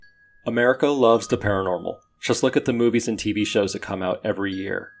America loves the paranormal. Just look at the movies and TV shows that come out every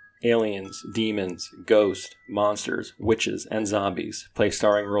year. Aliens, demons, ghosts, monsters, witches, and zombies play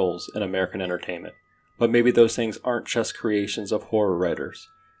starring roles in American entertainment. But maybe those things aren't just creations of horror writers.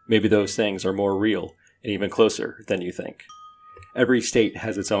 Maybe those things are more real and even closer than you think. Every state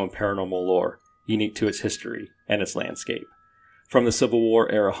has its own paranormal lore, unique to its history and its landscape. From the Civil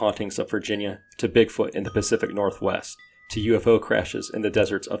War era hauntings of Virginia to Bigfoot in the Pacific Northwest, to UFO crashes in the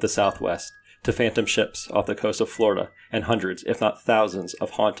deserts of the Southwest, to phantom ships off the coast of Florida, and hundreds, if not thousands, of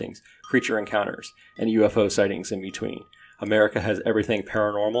hauntings, creature encounters, and UFO sightings in between. America has everything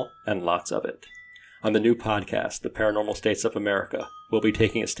paranormal and lots of it. On the new podcast, The Paranormal States of America, we'll be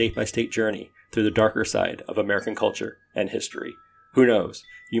taking a state-by-state journey through the darker side of American culture and history. Who knows,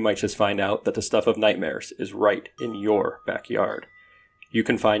 you might just find out that the stuff of nightmares is right in your backyard. You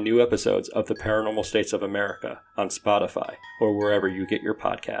can find new episodes of The Paranormal States of America on Spotify or wherever you get your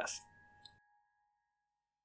podcasts.